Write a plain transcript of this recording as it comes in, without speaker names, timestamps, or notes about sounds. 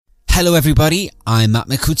Hello everybody, I'm Matt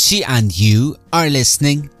Micucci and you are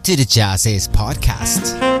listening to the Jazz Is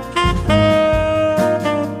podcast.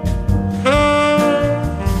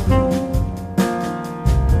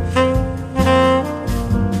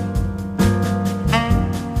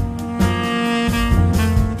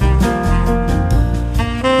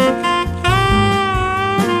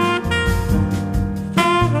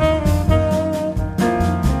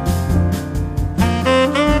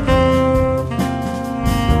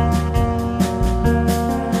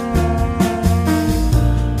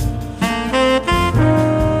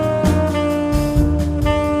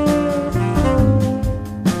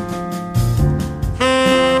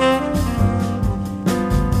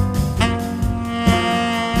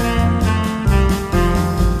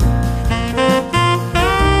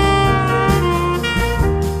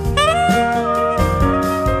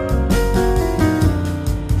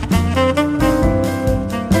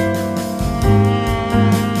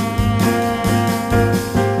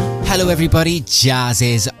 Hello everybody, Jazz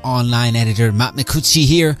Is online editor Matt Micucci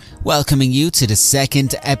here, welcoming you to the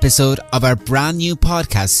second episode of our brand new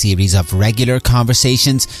podcast series of regular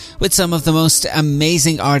conversations with some of the most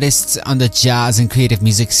amazing artists on the jazz and creative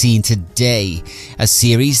music scene today. A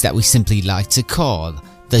series that we simply like to call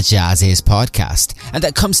the Jazz Is podcast, and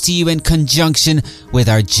that comes to you in conjunction with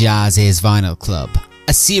our Jazz Is Vinyl Club.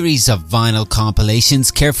 A series of vinyl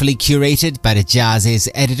compilations carefully curated by the Jazz Is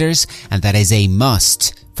editors, and that is a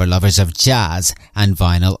must for lovers of jazz and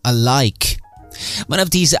vinyl alike. One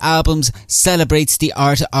of these albums celebrates the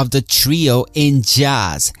art of the trio in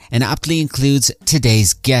jazz and aptly includes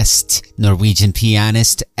today's guest, Norwegian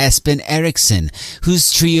pianist Espen Eriksen,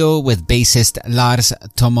 whose trio with bassist Lars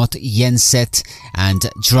Tomot Jenseth and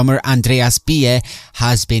drummer Andreas Bie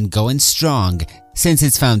has been going strong since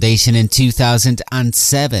its foundation in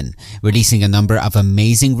 2007, releasing a number of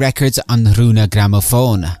amazing records on Runa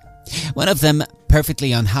Gramophone. One of them,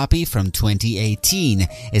 Perfectly Unhappy from 2018,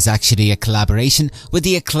 is actually a collaboration with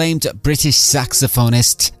the acclaimed British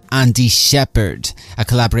saxophonist Andy Shepherd, a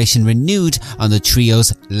collaboration renewed on the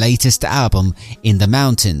trio's latest album, In the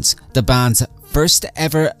Mountains, the band's first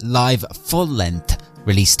ever live full-length,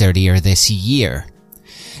 released earlier this year.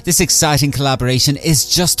 This exciting collaboration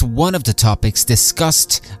is just one of the topics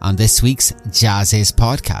discussed on this week's Jazz Is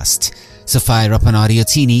podcast. So fire up an Audio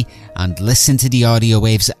Teeny and listen to the audio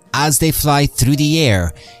waves as they fly through the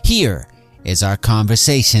air. Here is our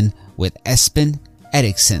conversation with Espen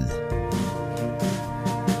Eriksen.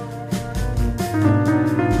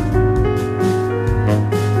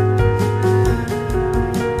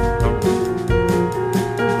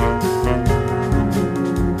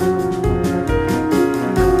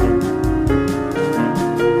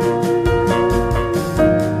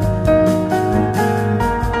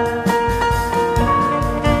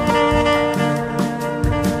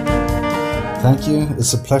 Thank you.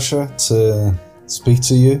 It's a pleasure to speak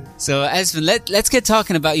to you. So, Espen, let's get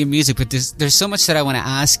talking about your music, but there's so much that I want to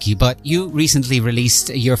ask you. But you recently released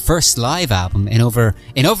your first live album in over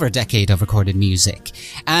a decade of recorded music,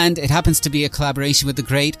 and it happens to be a collaboration with the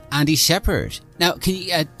great Andy Shepherd. Now, can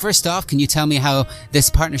you first off, can you tell me how this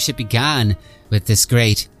partnership began with this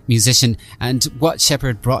great musician and what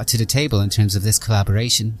Shepherd brought to the table in terms of this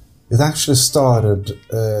collaboration? It actually started,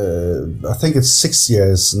 I think it's 6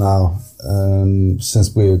 years now,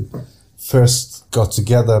 since we first got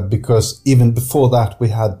together, because even before that we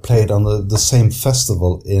had played on the same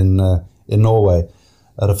festival in Norway,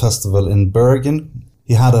 at a festival in Bergen.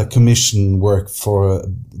 He had a commission work for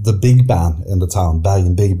the big band in the town,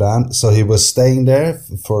 Bergen Big Band, so he was staying there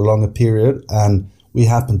for a longer period, and we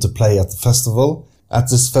happened to play at the festival. At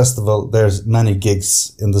this festival, there's many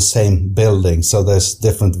gigs in the same building, so there's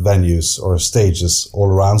different venues or stages all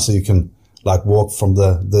around, so you can like walk from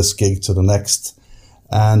this gig to the next.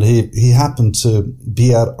 And he happened to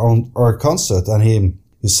be at our concert, and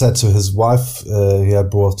he said to his wife, he had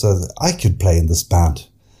brought, I could play in this band,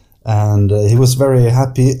 and he was very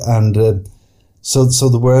happy. And so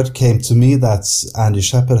the word came to me that Andy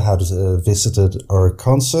Shepherd had visited our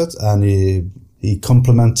concert, and he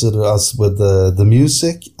complimented us with the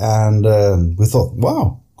music, and we thought,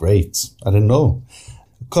 wow, great. I didn't know.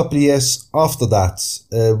 A couple of years after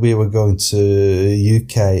that, we were going to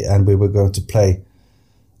UK, and we were going to play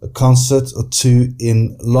a concert or two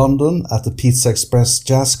in London at the Pizza Express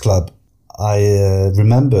Jazz Club. I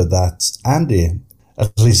remember that Andy,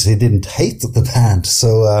 at least he didn't hate the band,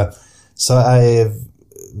 so I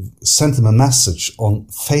sent him a message on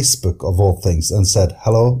Facebook of all things and said,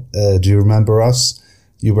 hello, do you remember us?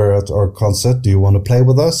 You were at our concert. Do you want to play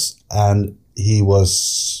with us? And he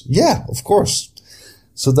was, yeah, of course.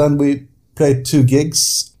 So then we played 2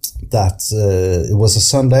 gigs that it was a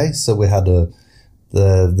Sunday, so we had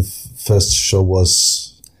the first show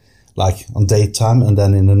was like on daytime and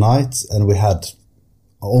then in the night, and we had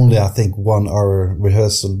only, I think, 1 hour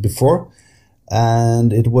rehearsal before,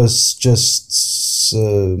 and it was just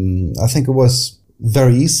I think it was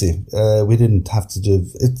very easy. We didn't have to do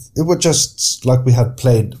it. It was just like we had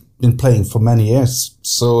been playing for many years.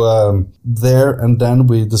 So there and then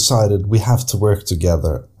we decided we have to work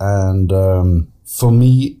together. And for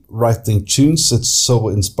me, writing tunes, it's so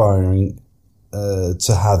inspiring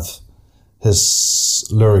to have his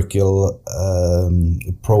lyrical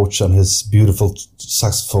approach and his beautiful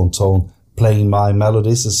saxophone tone playing my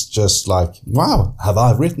melodies. Is just like, wow, have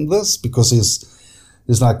I written this? Because he's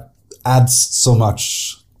like adds so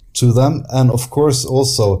much to them. And of course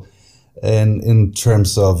also in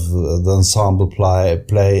terms of the ensemble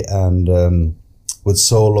play and with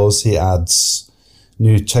solos, he adds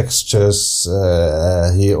new textures.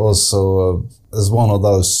 He also is one of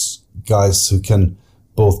those guys who can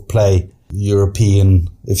both play European,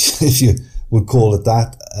 if you would call it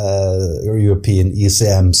that, European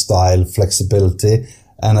ECM style flexibility,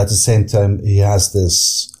 and at the same time he has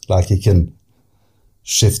this, like, he can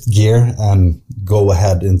shift gear and go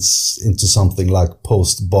ahead into something like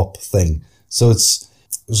post-bop thing. So it's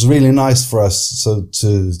really nice for us so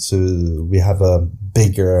to we have a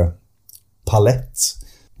bigger palette.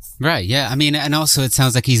 Right, yeah. I mean, and also it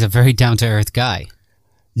sounds like he's a very down-to-earth guy.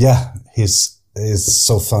 Yeah, he's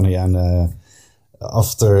so funny, and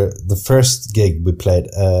after the first gig we played,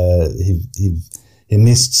 he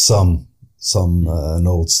missed some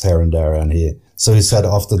notes here and there, and he said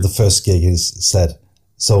after the first gig, he said,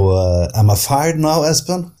 "So am I fired now,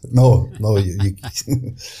 Espen?" No, you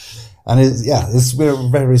and it's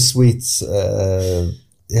very sweet.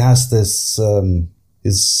 He has this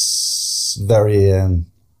is very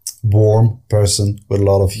warm person with a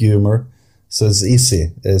lot of humor, so it's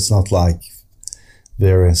easy. It's not like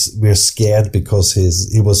we're scared because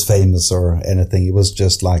he was famous or anything. It was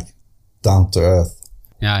just like down to earth.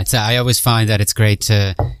 Yeah, I always find that it's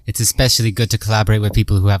especially good to collaborate with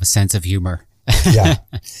people who have a sense of humor. Yeah,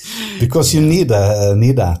 because you need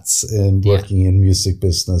that in working in music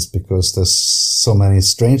business, because there's so many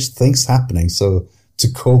strange things happening. So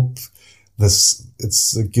to cope,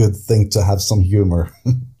 it's a good thing to have some humor.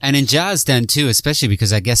 And in jazz then too, especially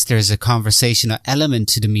because I guess there's a conversational element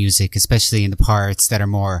to the music, especially in the parts that are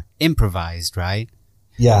more improvised, right?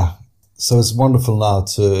 Yeah. So it's wonderful now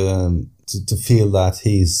to feel that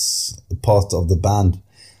he's a part of the band.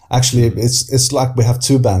 Actually, it's like we have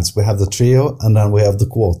two bands. We have the trio and then we have the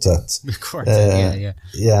quartet. The quartet,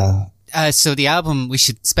 yeah. So the album, we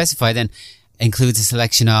should specify then, includes a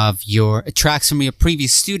selection of your tracks from your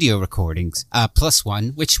previous studio recordings, plus one,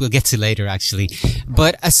 which we'll get to later, actually.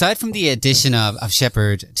 But aside from the addition of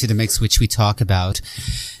Shepherd to the mix, which we talk about,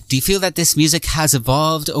 do you feel that this music has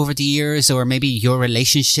evolved over the years, or maybe your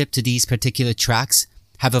relationship to these particular tracks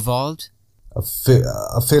have evolved? I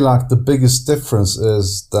feel like the biggest difference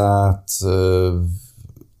is that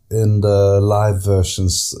in the live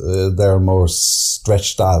versions, they're more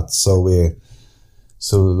stretched out. So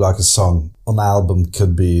like a song on album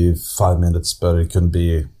could be 5 minutes, but it can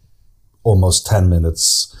be almost 10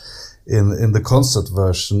 minutes in the concert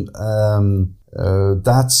version.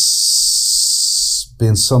 That's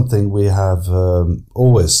been something we have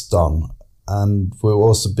always done, and we've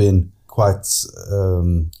also been quite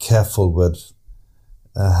careful with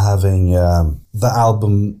having the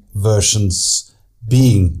album versions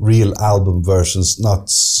being real album versions, not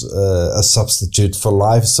a substitute for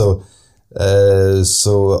live. So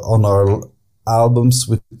on our albums,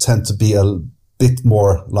 we tend to be a bit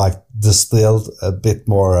more like distilled, a bit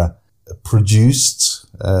more produced,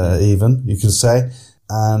 even you could say.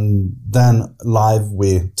 And then live,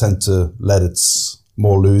 we tend to let it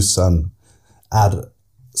more loose and add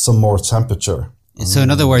some more temperature. So in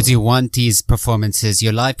other words, you want these performances,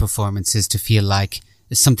 your live performances, to feel like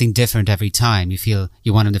something different every time.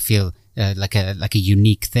 You want them to feel like a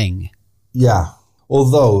unique thing. Yeah.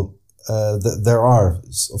 Although there are,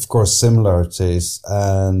 of course, similarities,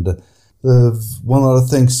 and one of the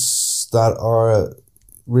things that are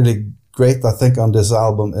really great, I think, on this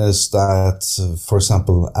album is that, for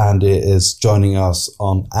example, Andy is joining us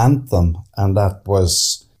on Anthem, and that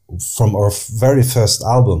was from our very first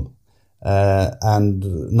album. And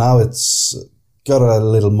now it's got a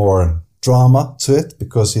little more drama to it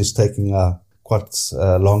because he's taking a quite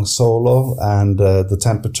long solo, and the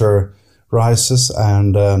temperature rises.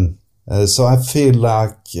 And so I feel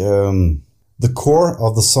like the core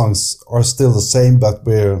of the songs are still the same, but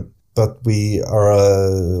we are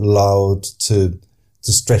allowed to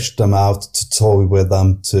stretch them out, to toy with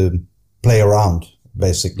them, to play around,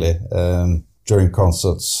 basically, during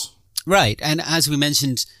concerts. Right. And as we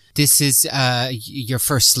mentioned, this is your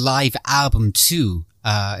first live album too.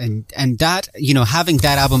 And that, you know, having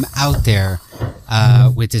that album out there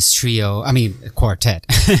with this trio, I mean, quartet.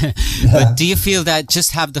 But do you feel that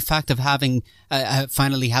just have the fact of having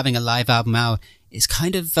finally having a live album out is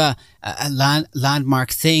kind of a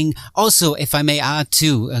landmark thing? Also, if I may add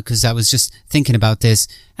too, because I was just thinking about this,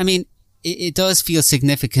 I mean, it does feel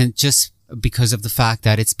significant just because of the fact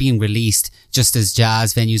that it's being released just as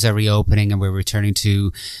jazz venues are reopening and we're returning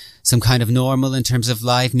to some kind of normal in terms of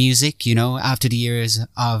live music, you know, after the years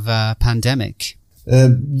of pandemic.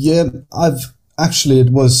 Yeah, it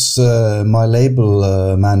was my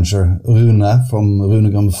label manager, Rune from Rune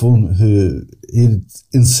Gramophone, who he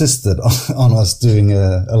insisted on us doing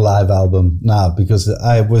a live album now, because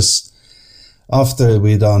I was, after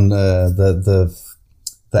we done the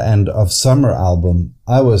end of summer album,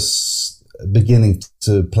 I was beginning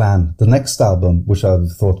to plan the next album, which I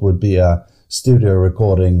thought would be a studio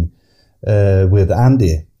recording with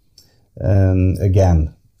Andy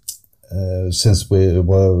again, since we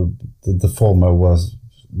were the former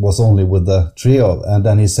was only with the trio, and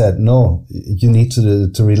then he said, "No, you need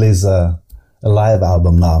to release a live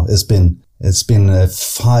album now. It's been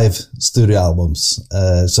 5 studio albums,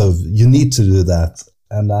 so you need to do that."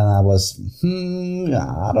 And then I was,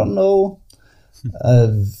 I don't know.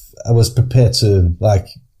 I was prepared to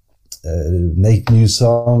make new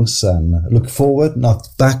songs and look forward, not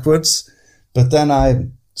backwards. But then I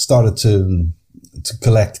started to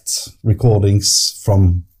collect recordings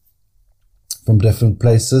from different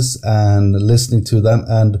places and listening to them.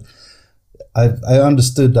 And I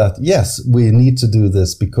understood that, yes, we need to do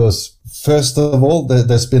this because, first of all,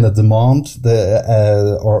 there's been a demand.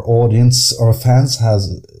 Our audience, our fans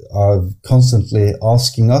are constantly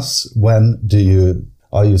asking us, when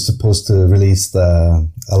are you supposed to release a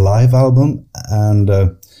live album? And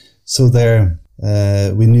so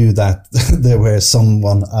we knew that there were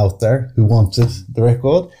someone out there who wanted the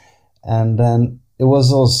record. And then it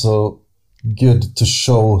was also good to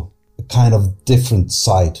show a kind of different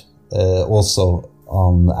side also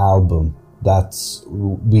on the album, that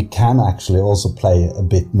we can actually also play a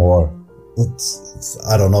bit more,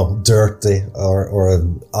 I don't know, dirty or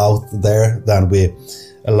out there than we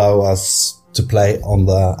allow us to play on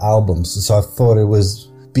the albums. So I thought it was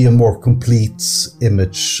be a more complete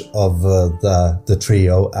image of the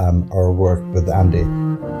trio and our work with Andy.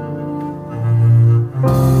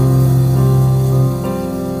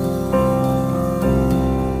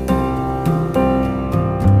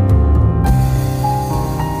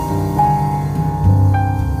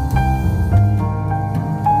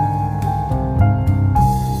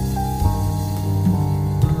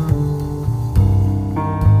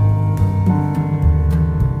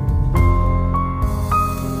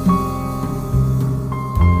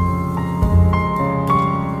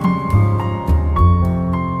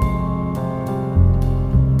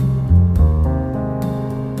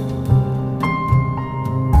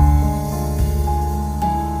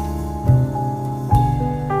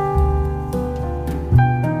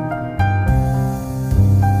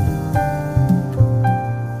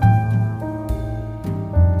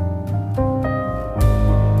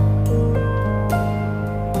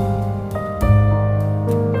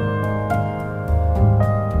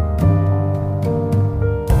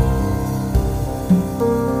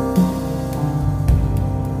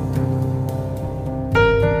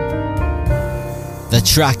 The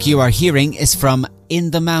track you are hearing is from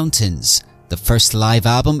In the Mountains, the first live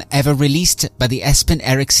album ever released by the Espen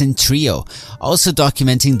Eriksen Trio, also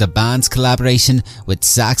documenting the band's collaboration with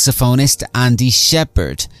saxophonist Andy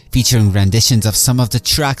Shepherd, featuring renditions of some of the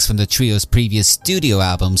tracks from the trio's previous studio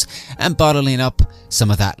albums and bottling up some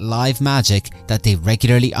of that live magic that they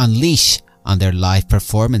regularly unleash on their live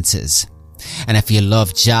performances. And if you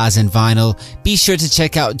love jazz and vinyl, be sure to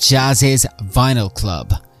check out Jazz's Vinyl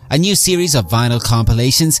Club, a new series of vinyl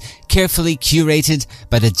compilations carefully curated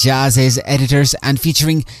by the Jazz's editors and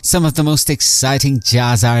featuring some of the most exciting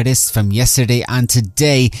jazz artists from yesterday and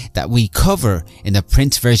today that we cover in the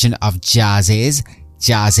print version of Jazz's,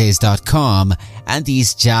 jazz's.com, and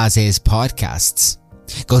these Jazz's podcasts.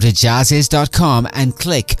 Go to jazz's.com and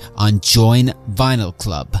click on Join Vinyl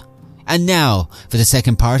Club. And now for the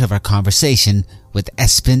second part of our conversation with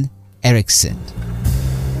Espen Eriksen.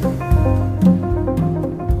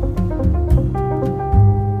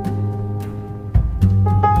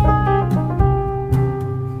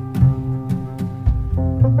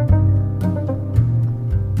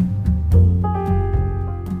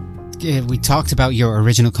 talked about your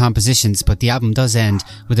original compositions, but the album does end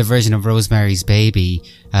with a version of Rosemary's Baby,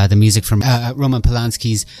 the music from Roman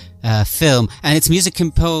Polanski's film, and it's music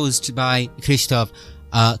composed by Krzysztof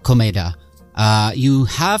Komeda. You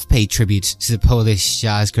have paid tribute to the Polish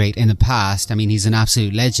jazz great in the past. I mean, he's an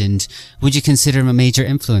absolute legend. Would you consider him a major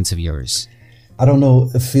influence of yours? I don't know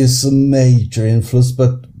if he's a major influence,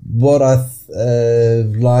 but what I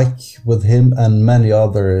like with him and many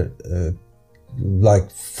other,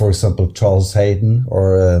 like, for example, Charles Haydn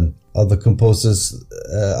or other composers,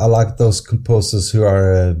 I like those composers who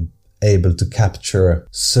are able to capture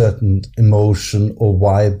certain emotion or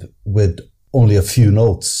vibe with only a few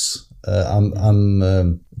notes.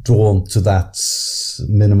 I'm drawn to that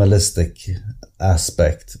minimalistic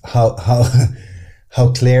aspect.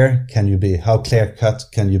 How clear can you be? How clear cut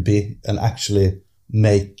can you be and actually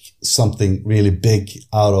make something really big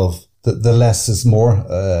out of the less is more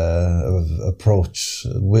approach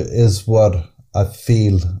is what I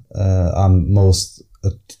feel I'm most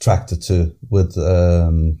attracted to with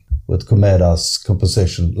Komeda's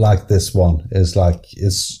composition. Like this one is like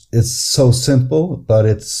it's so simple, but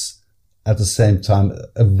it's at the same time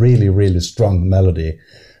a really, really strong melody,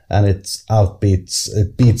 and it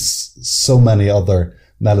beats so many other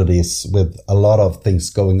melodies with a lot of things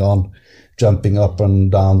going on, jumping up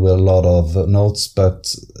and down with a lot of notes,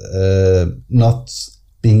 but not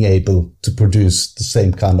being able to produce the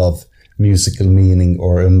same kind of musical meaning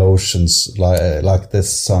or emotions like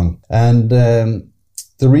this song. And the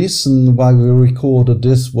reason why we recorded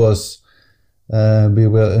this was we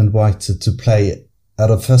were invited to play at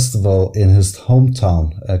a festival in his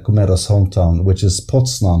hometown, Komeda's hometown, which is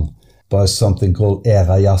Poznan, by something called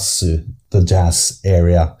Era Jassu, the jazz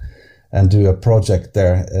area, and do a project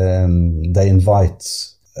there. They invite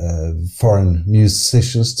foreign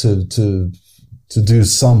musicians to do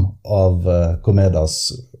some of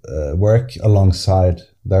Komeda's work alongside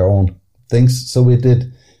their own things. So we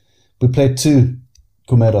played two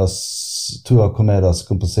of Komeda's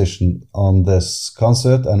composition on this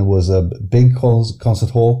concert, and it was a big concert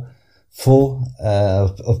hall full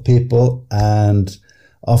of people. And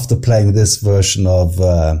after playing this version of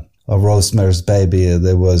Rosemary's Baby,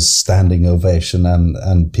 there was standing ovation,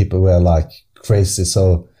 and people were like crazy.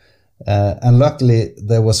 So and luckily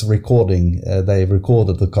there was a recording. They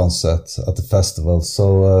recorded the concert at the festival.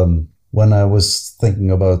 So when I was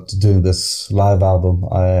thinking about doing this live album,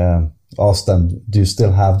 I asked them, do you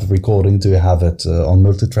still have the recording? Do you have it on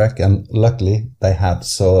multitrack? And luckily they had.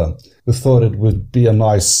 So we thought it would be a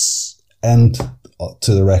nice end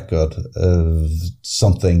to the record of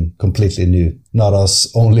something completely new, not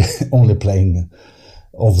us only playing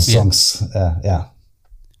all the songs. Yeah.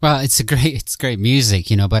 Well, it's great music,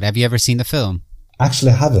 but have you ever seen the film?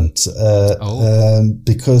 Actually, I haven't,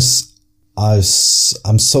 because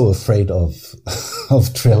I'm so afraid of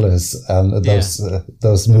thrillers and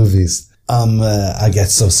those movies. I get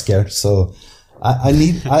so scared. So I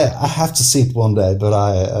have to see it one day, but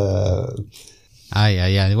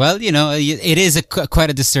yeah. Well, it is quite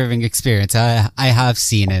a disturbing experience. I have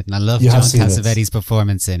seen it, and I love John Cassavetes'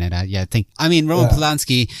 performance in it. Roman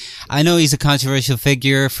Polanski, I know he's a controversial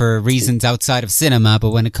figure for reasons outside of cinema,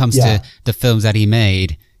 but when it comes to the films that he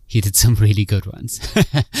made, he did some really good ones.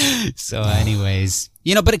 So anyways,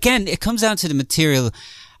 but again, it comes down to the material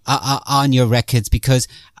on your records, because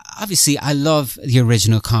obviously I love the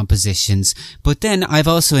original compositions, but then I've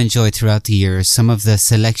also enjoyed throughout the years some of the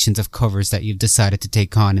selections of covers that you've decided to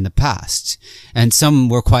take on in the past. And some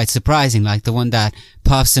were quite surprising, like the one that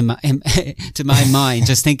pops to my mind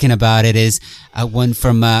just thinking about it is one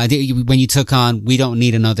from when you took on We Don't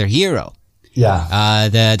Need Another Hero. Yeah.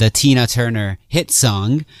 The Tina Turner hit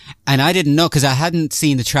song. And I didn't know, because I hadn't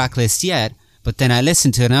seen the track list yet, but then I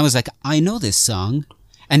listened to it and I was like, I know this song.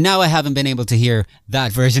 And now I haven't been able to hear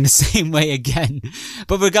that version the same way again.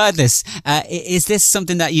 But regardless, is this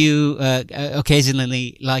something that you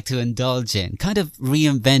occasionally like to indulge in? Kind of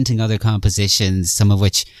reinventing other compositions, some of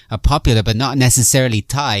which are popular but not necessarily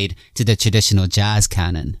tied to the traditional jazz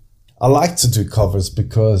canon? I like to do covers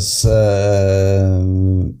because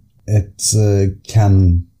it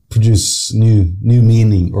can produce new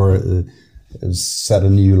meaning or set a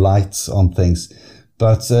new light on things.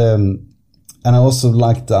 But and I also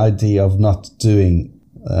like the idea of not doing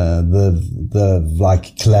the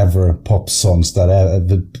like clever pop songs that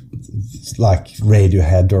like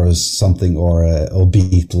Radiohead or something or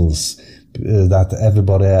Beatles that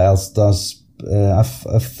everybody else does. I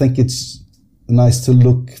think it's nice to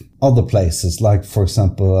look other places. Like, for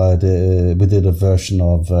example, we did a version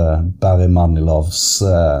of Barry Manilow's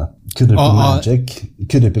Could It Be Magic?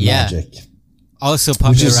 Could It Be Magic? Also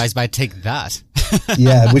popularized by Take That.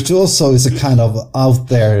 Yeah, which also is a kind of out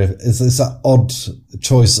there, it's an odd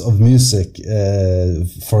choice of music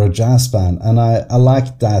for a jazz band. And I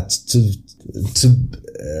like that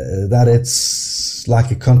that it's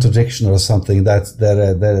like a contradiction or something, that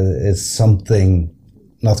there is something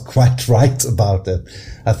not quite right about it.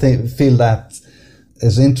 I feel that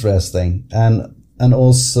is interesting. And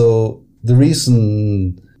also the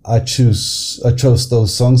reason I chose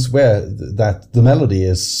those songs where that the melody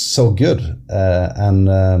is so good, and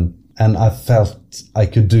I felt I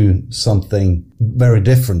could do something very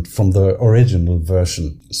different from the original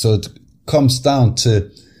version. So it comes down to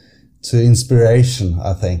inspiration,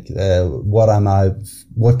 I think. What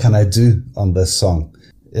can I do on this song?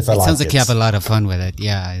 If I like it. Sounds like you have a lot of fun with it,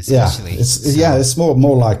 yeah. Especially. It's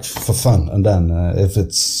more like for fun, and then if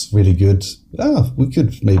it's really good, we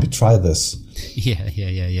could maybe try this.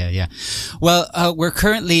 Yeah. Well, we're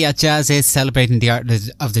currently at Jazz Is celebrating the art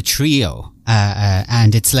of the trio,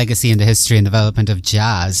 and its legacy in the history and development of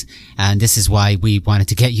jazz. And this is why we wanted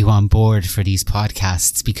to get you on board for these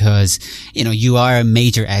podcasts, because, you are a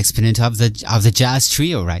major exponent of the jazz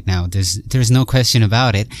trio right now. There's no question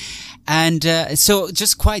about it. And, so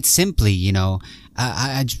just quite simply,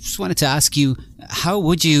 I just wanted to ask you, how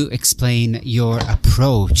would you explain your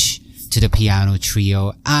approach to the piano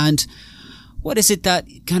trio, and what is it that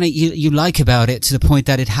kind of you like about it to the point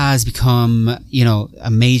that it has become,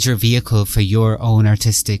 a major vehicle for your own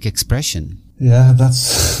artistic expression? Yeah,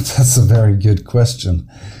 that's a very good question.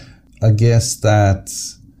 I guess that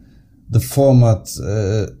the format,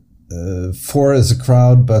 4 is a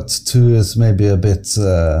crowd, but 2 is maybe a bit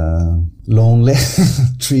lonely.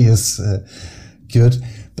 3 is good.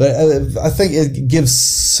 But I think it gives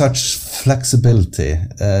such flexibility,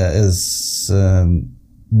 is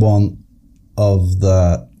one of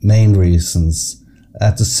the main reasons.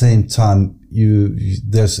 At the same time,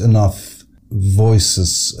 there's enough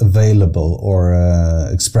voices available, or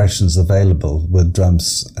expressions available with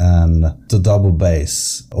drums and the double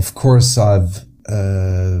bass. Of course, I've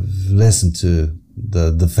listened to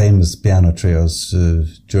the famous piano trios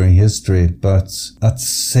during history, but at the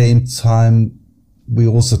same time, we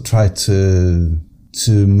also try to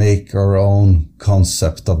make our own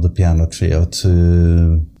concept of the piano trio,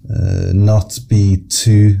 to not be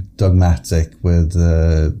too dogmatic with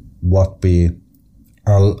what we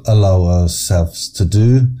allow ourselves to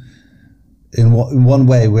do. In one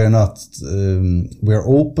way, we're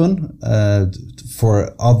open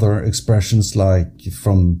for other expressions, like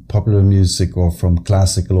from popular music or from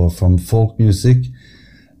classical or from folk music,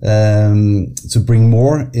 to bring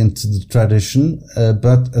more into the tradition.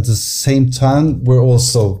 But at the same time,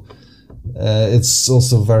 it's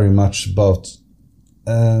also very much about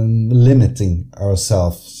limiting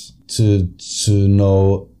ourselves to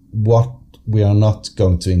know what we are not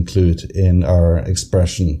going to include in our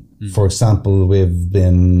expression. For example, we're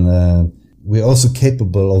also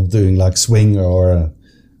capable of doing like swing or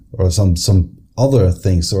some other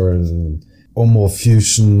things, or more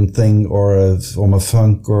fusion thing, or more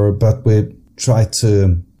funk, but we try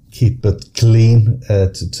to keep it clean,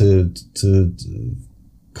 to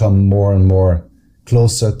come more and more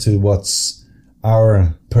closer to what's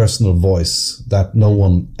our personal voice that no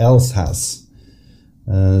one else has.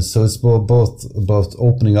 So it's both about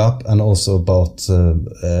opening up and also about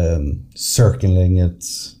circling it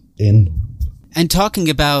in. And talking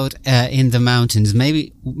about In the Mountains,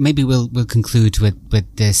 maybe we'll conclude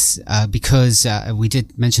with this, because we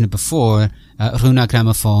did mention it before. Runa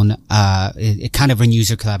Gramophone, it kind of renews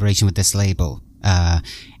your collaboration with this label,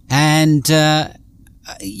 and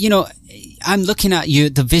I'm looking at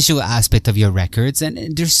the visual aspect of your records,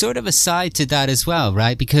 and there's sort of a side to that as well,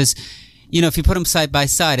 right? Because if you put them side by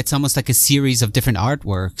side, it's almost like a series of different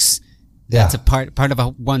artworks. That's a part of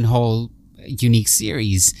one whole unique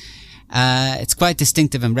series. It's quite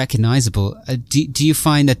distinctive and recognizable. Do you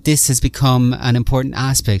find that this has become an important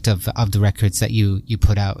aspect of the records that you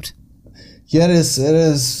put out? Yeah, it is.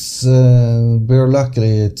 We're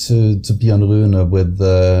lucky to be on Rune with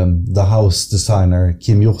the house designer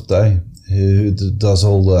Kim Hjortøy, who does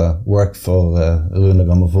all the work for Rune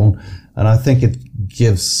Gramophone. And I think it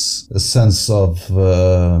gives a sense of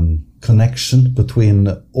connection between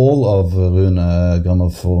all of Rune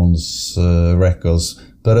Gramophone's records,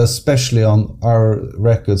 but especially on our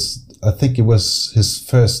records. I think it was his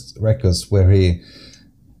first records where he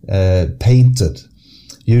painted.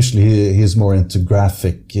 Usually he's more into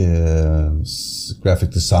graphic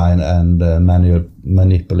design and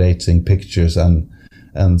manipulating pictures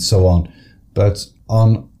and so on. But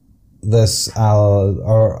on this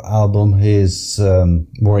our album, he's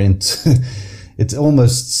more into it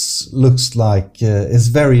almost looks like it's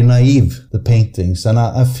very naive, the paintings, and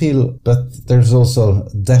I feel, but there's also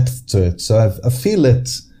depth to it. So I feel it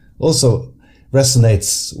also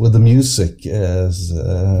resonates with the music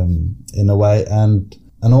in a way, and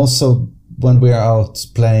also when we are out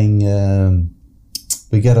playing,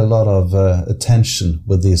 we get a lot of attention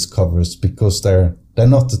with these covers because they're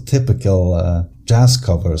not the typical jazz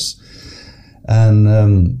covers, and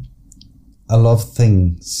I love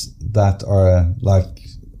things that are like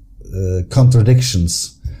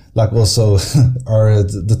contradictions, like also are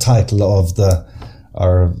the title of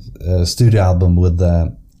our studio album with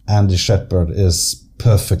Andy Shepherd is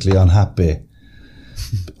Perfectly Unhappy.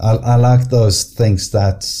 I like those things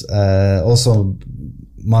that also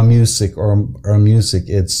my music or our music,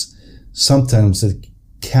 it's sometimes it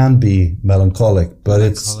can be melancholic, but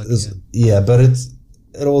but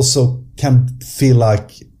it also can feel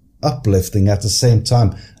like uplifting at the same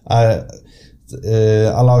time. I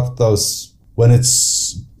like those when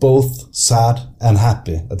it's both sad and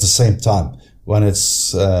happy at the same time, when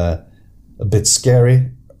it's a bit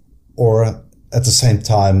scary or at the same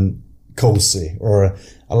time cozy, or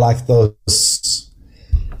I like those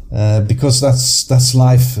because that's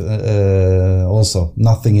life also.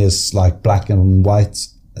 Nothing is like black and white.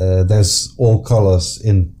 There's all colors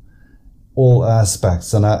in all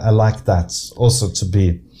aspects, and I like that also to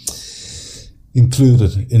be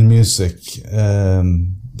included in music.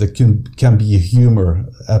 There can be humor,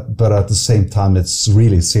 but at the same time it's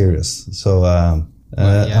really serious. So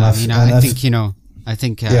I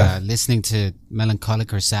think listening to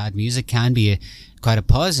melancholic or sad music can be quite a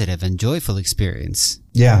positive and joyful experience.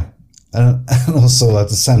 Yeah, and also at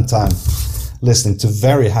the same time, listening to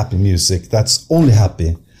very happy music that's only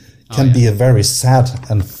happy can be a very sad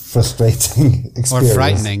and frustrating experience. Or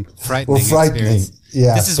frightening experience.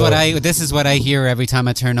 Yeah, this is what I hear every time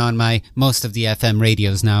I turn on most of the FM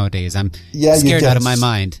radios nowadays. I'm scared out of my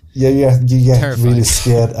mind. Yeah, you get terrified. Really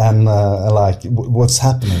scared and like what's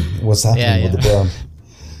happening? What's happening with the band?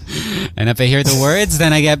 And if I hear the words,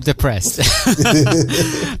 then I get depressed.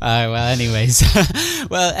 Well, anyways,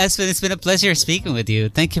 well, Espen, it's been a pleasure speaking with you.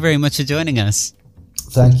 Thank you very much for joining us.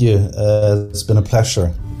 Thank you. It's been a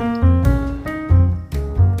pleasure.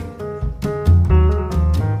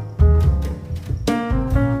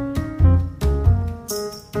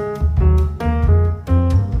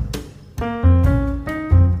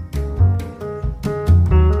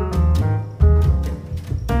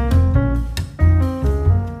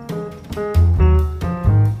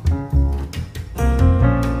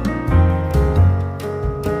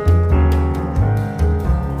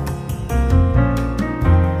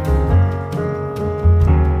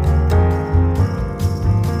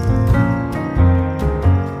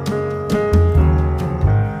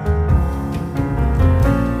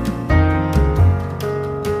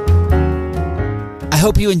 I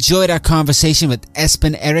hope you enjoyed our conversation with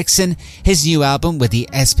Espen Eriksson. His new album with the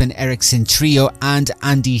Espen Eriksson Trio and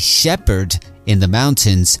Andy Shepherd, In the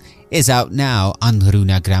Mountains, is out now on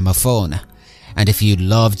Runa Gramophone. And if you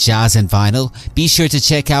love jazz and vinyl, be sure to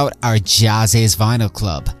check out our Jazzes Vinyl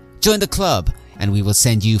Club. Join the club and we will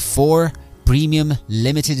send you 4 premium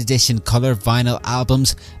limited edition color vinyl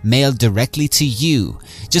albums mailed directly to you.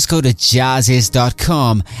 Just go to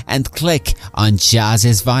jazzes.com and click on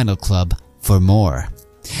Jazzes Vinyl Club for more.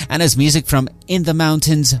 And as music from In the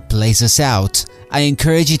Mountains plays us out, I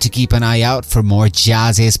encourage you to keep an eye out for more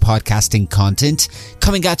Jazzes podcasting content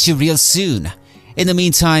coming at you real soon. In the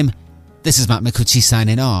meantime, this is Matt Micucci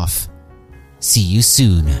signing off. See you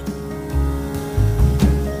soon.